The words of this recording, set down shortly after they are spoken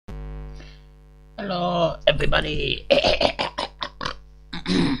Hello, everybody.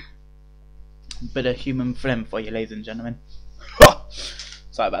 Bit of human phlegm for you, ladies and gentlemen.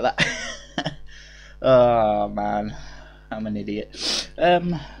 Sorry about that. Oh man, I'm an idiot.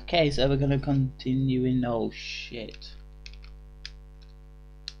 Okay, so we're gonna continue in. Oh shit.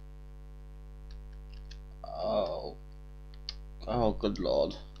 Oh, good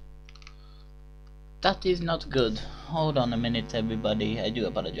lord. That is not good. Hold on a minute, everybody. I do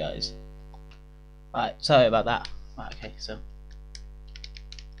apologize. Right, sorry about that. Right, okay, so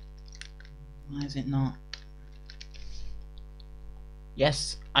why is it not?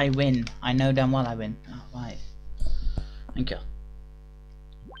 Yes, I win. I know damn well I win. Oh, right. Thank you.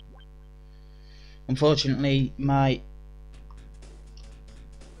 Unfortunately, my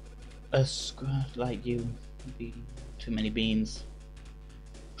squad like you be too many beans.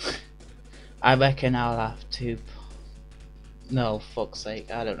 I reckon I'll have to. No, fuck's sake!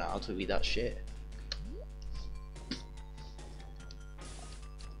 I don't know how to read that shit.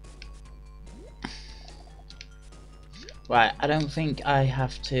 Right, I don't think I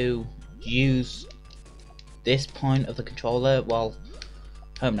have to use this point of the controller. Well,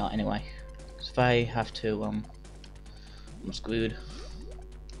 hope not anyway. If I have to, I'm screwed.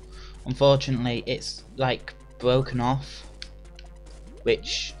 Unfortunately, it's like broken off,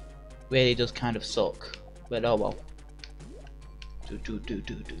 which really does kind of suck. But oh well.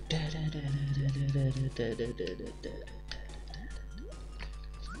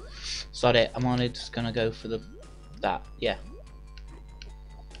 Sorry, I'm only just gonna go for that. Yeah.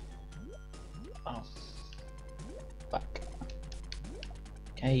 Oh. Back.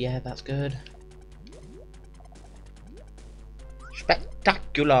 Okay, yeah, that's good.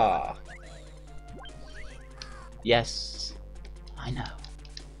 Spectacular! Yes, I know.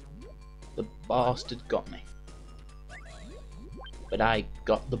 The bastard got me. But I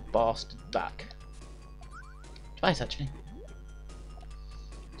got the bastard back. Twice, actually.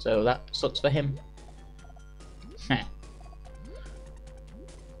 So that sucks for him.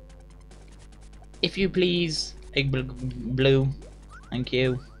 If you please, egg blue. Thank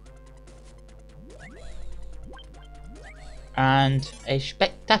you. And a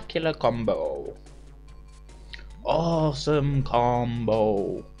spectacular combo. Awesome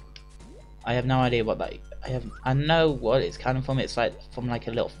combo. I have no idea what that. I know what it's kind of from. It's like from like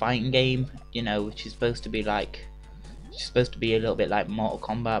a little fighting game, you know, which is supposed to be like, it's supposed to be a little bit like Mortal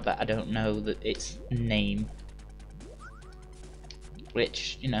Kombat, but I don't know its name.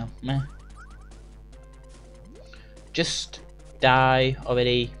 Which, you know, meh. Just die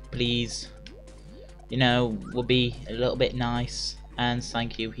already, please. You know, will be a little bit nice. And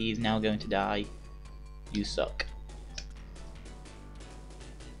thank you, he's now going to die. You suck.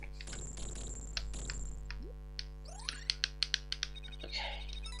 Okay.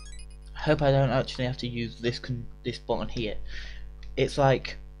 I hope I don't actually have to use this button here. It's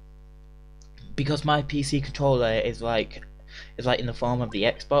like, because my PC controller is like in the form of the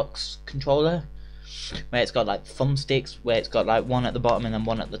Xbox controller, where it's got like thumbsticks, where it's got like one at the bottom and then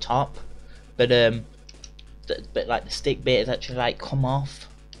one at the top, but like the stick bit is actually like come off.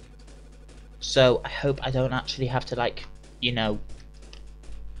 So I hope I don't actually have to, like, you know,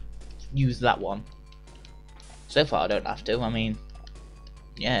 use that one. So far I don't have to. I mean,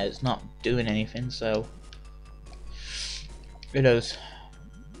 yeah, it's not doing anything, so who knows?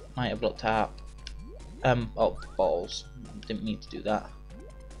 Might have looked at oh, balls. Didn't mean to do that.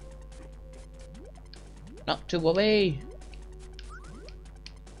 Not to worry.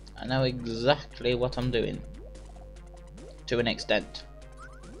 I know exactly what I'm doing. To an extent.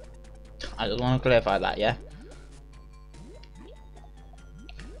 I just want to clarify that, yeah?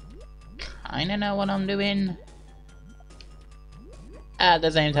 Kinda know what I'm doing. At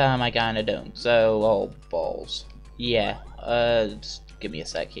the same time, I kinda don't. So, oh, balls. Yeah, just give me a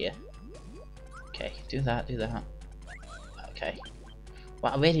sec here. Okay, do that. Okay.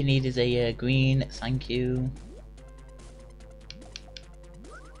 What I really need is a green, thank you.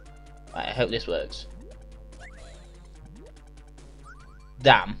 Right, I hope this works.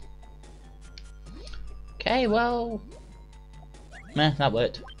 Damn. Okay, well, meh, that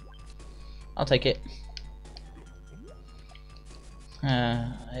worked. I'll take it.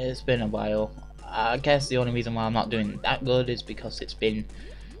 It's been a while. I guess the only reason why I'm not doing that good is because it's been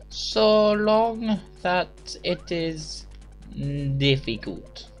so long that it is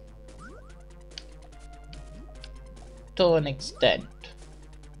difficult. To an extent.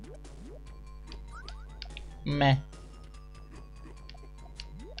 Meh.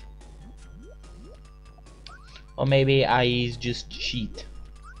 Or maybe I just cheat.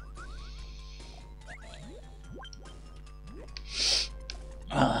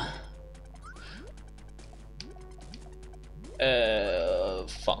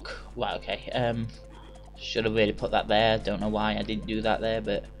 Right, okay. Should have really put that there. Don't know why I didn't do that there,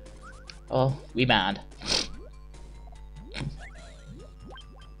 but oh, we mad.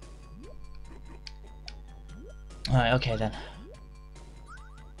 Alright, okay then.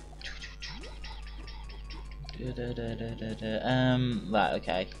 Right,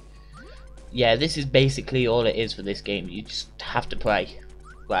 okay. Yeah, this is basically all it is for this game. You just have to pray.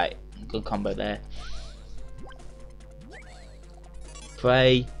 Right, good combo there.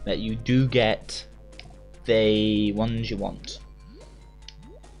 Pray that you do get the ones you want.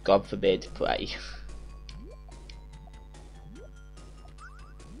 God forbid, pray.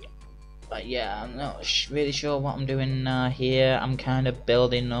 But yeah, I'm not really sure what I'm doing here. I'm kind of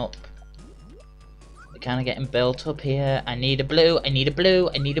building up. Kind of getting built up here. I need a blue. I need a blue.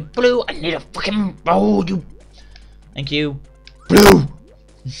 I need a blue. I need a fucking. Oh, you. Thank you. Blue.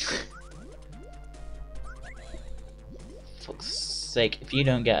 Fuck's sake! If you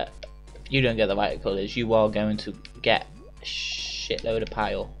don't get the right colours, you are going to get a shitload of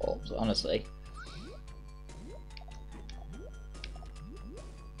pile ups. Honestly.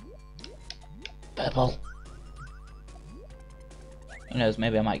 Purple. Who knows?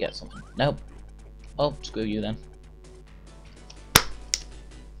 Maybe I might get something. Nope. Oh, screw you then.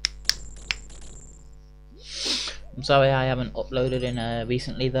 I'm sorry I haven't uploaded in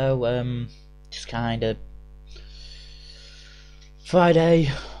recently though. Just kind of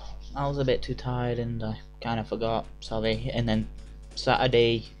Friday I was a bit too tired and I kind of forgot. Sorry. And then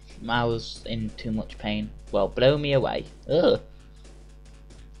Saturday I was in too much pain. Well, blow me away. Ugh.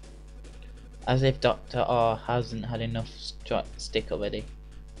 As if Dr. R hasn't had enough stick already.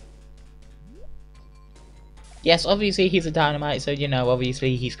 Yes, obviously he's a dynamite, so you know,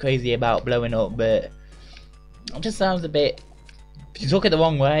 obviously he's crazy about blowing up, but it just sounds a bit. If you took it the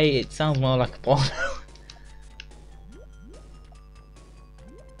wrong way, it sounds more like a porno.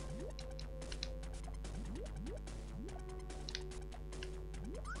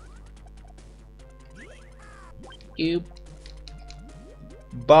 You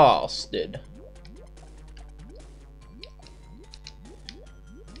bastard.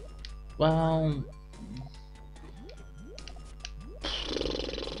 Well.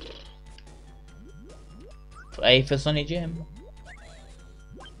 Pray for Sonny Jim.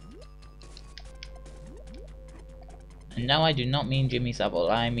 And now I do not mean Jimmy Savile,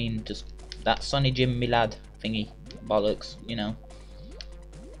 I mean just that Sonny Jim me lad thingy. Bollocks, you know.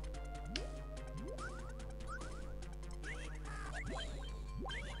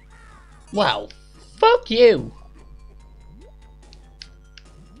 Wow, fuck you!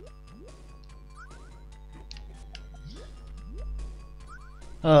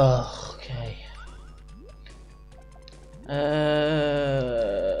 Oh, okay.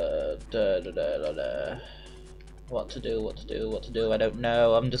 What to do, I don't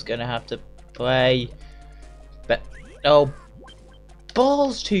know. I'm just gonna have to play. But oh,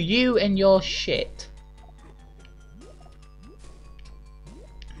 balls to you and your shit.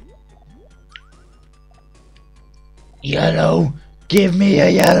 Yellow, give me a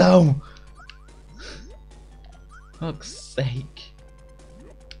yellow. Fuck's sake.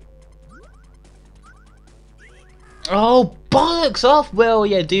 Oh, bollocks off, will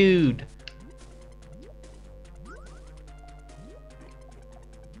ya, dude?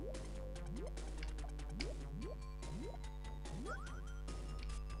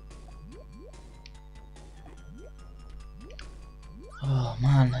 Oh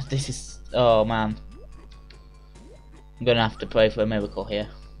man, this is. Oh man. I'm gonna have to pray for a miracle here.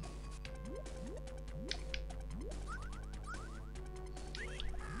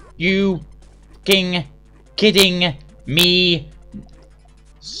 You fucking kidding me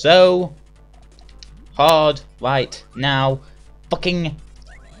so hard right now. Fucking.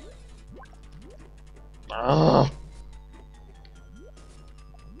 Ugh.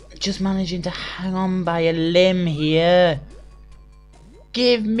 Just managing to hang on by a limb here.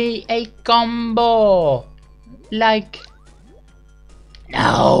 Give me a combo. Like.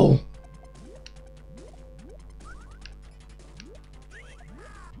 No.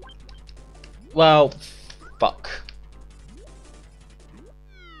 Well, fuck.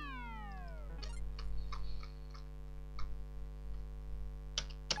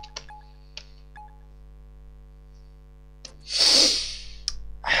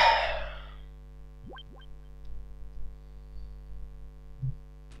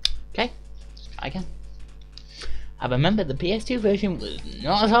 Okay, try again. I remember the PS2 version was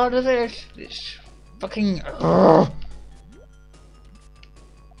not as hard as this. It's fucking. Ugh.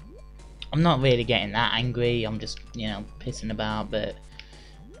 I'm not really getting that angry. I'm just, you know, pissing about, but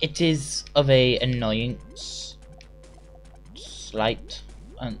it is of a annoyance. Slight.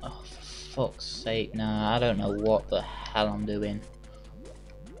 And oh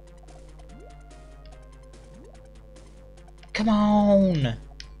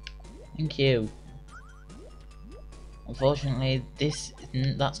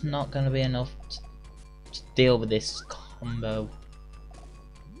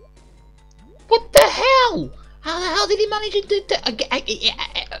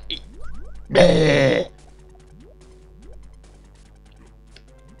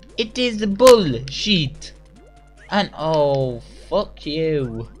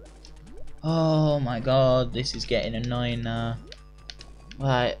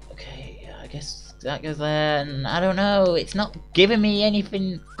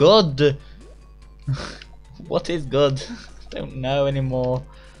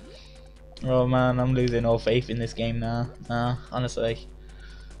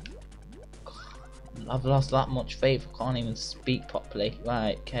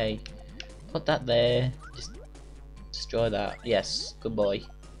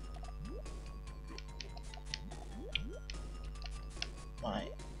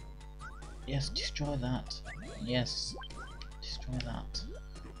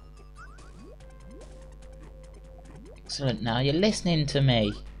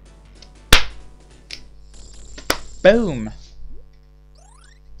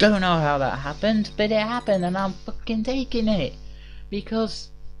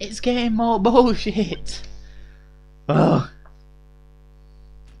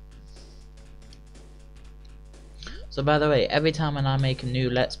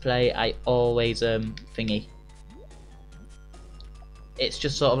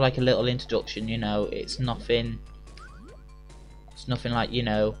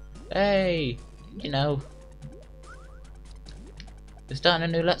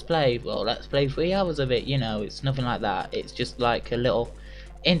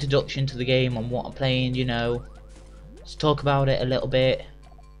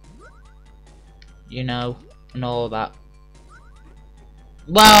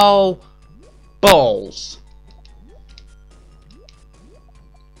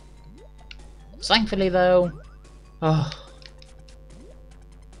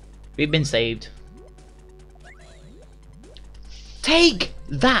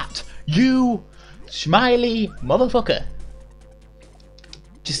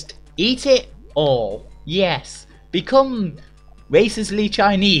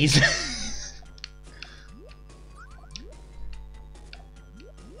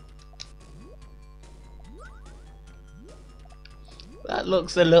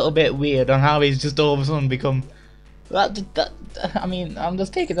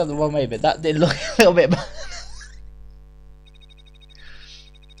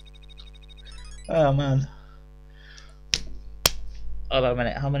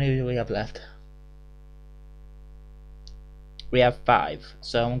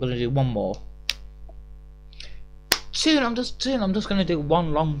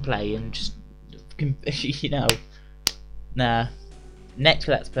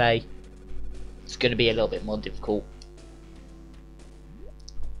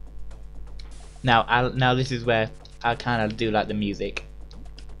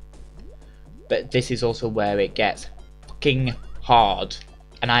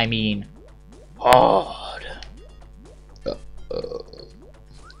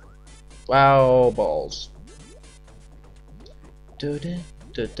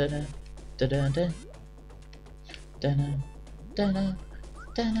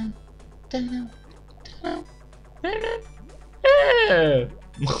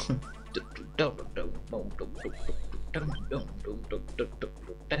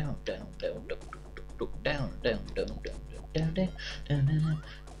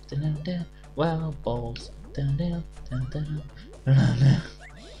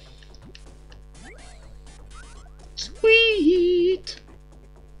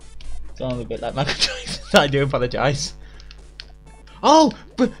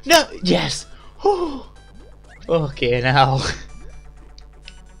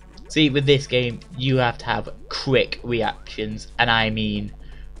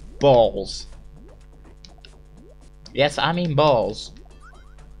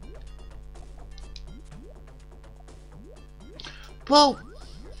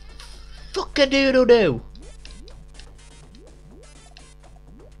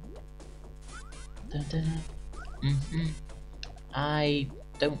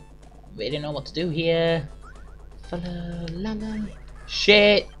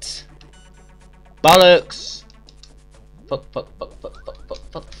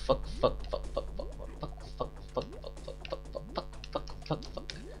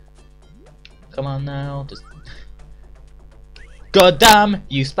Come on now, just... God damn,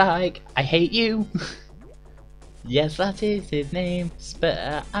 you Spike, I hate you. Yes, that is his name,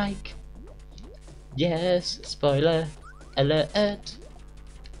 Spike. Yes, spoiler alert.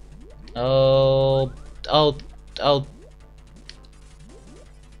 Oh, oh, oh.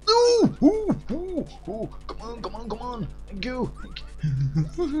 Ooh, ooh, ooh, ooh. Come on, go.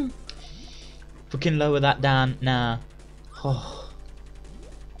 Fucking lower that down, nah. Oh.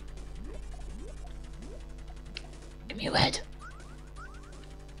 Give me a red.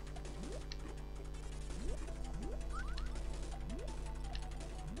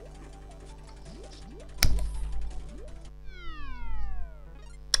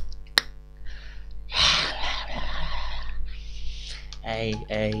 Hey.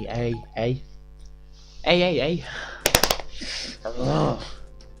 Oh.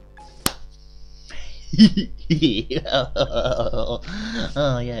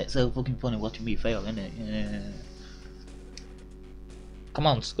 Oh yeah, it's so fucking funny watching me fail, isn't it? Yeah. Come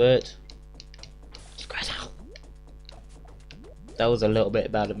on, Squirt. Squirt out. That was a little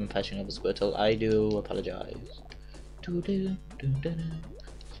bit bad of an impression of a Squirtle. I do apologise. La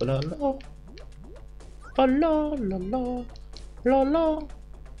la la la la la. La.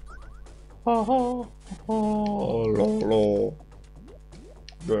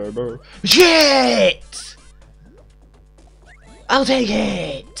 Shit! I'll take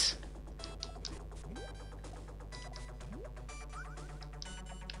it!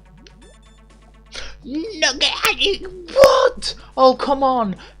 Nugget! What? Oh, come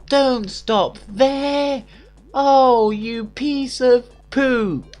on! Don't stop there! Oh, you piece of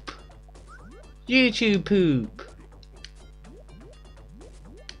poop! YouTube poop!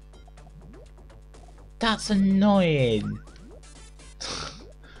 That's annoying!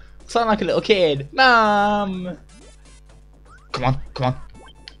 Sound like a little kid. Mom! Come on.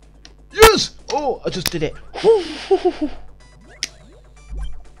 Yes! Oh, I just did it.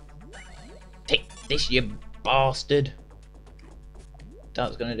 Take this, you bastard.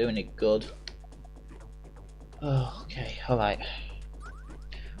 That's gonna do any good. Oh, okay, alright.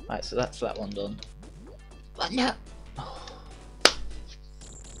 Right, so that's that one done. But no! Oh.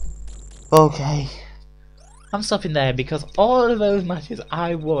 Okay. I'm stopping there because all of those matches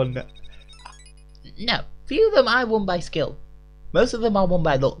I won. No, few of them I won by skill. Most of them I won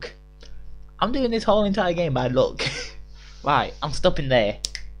by luck. I'm doing this whole entire game by luck. Right, I'm stopping there.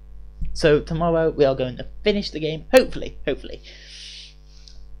 So tomorrow we are going to finish the game, hopefully.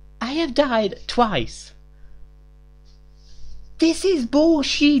 I have died twice. This is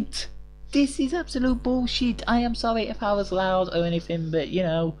bullshit. This is absolute bullshit. I am sorry if I was loud or anything, but you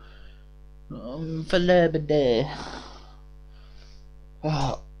know, for Labor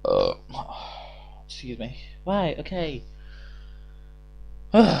excuse me. Right, okay.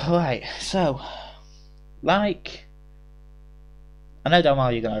 Right, so, like, I know damn well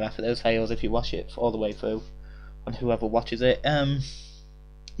you're gonna laugh at those fails if you watch it all the way through, and whoever watches it.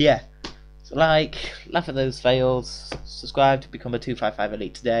 Yeah. So like, laugh at those fails, subscribe to become a 255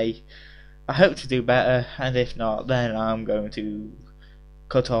 Elite today. I hope to do better, and if not, then I'm going to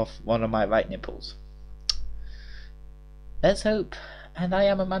cut off one of my right nipples. Let's hope, and I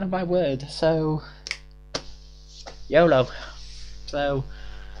am a man of my word, so YOLO. So,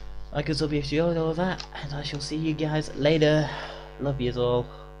 like a WFG all that, and I shall see you guys later. Love yous all.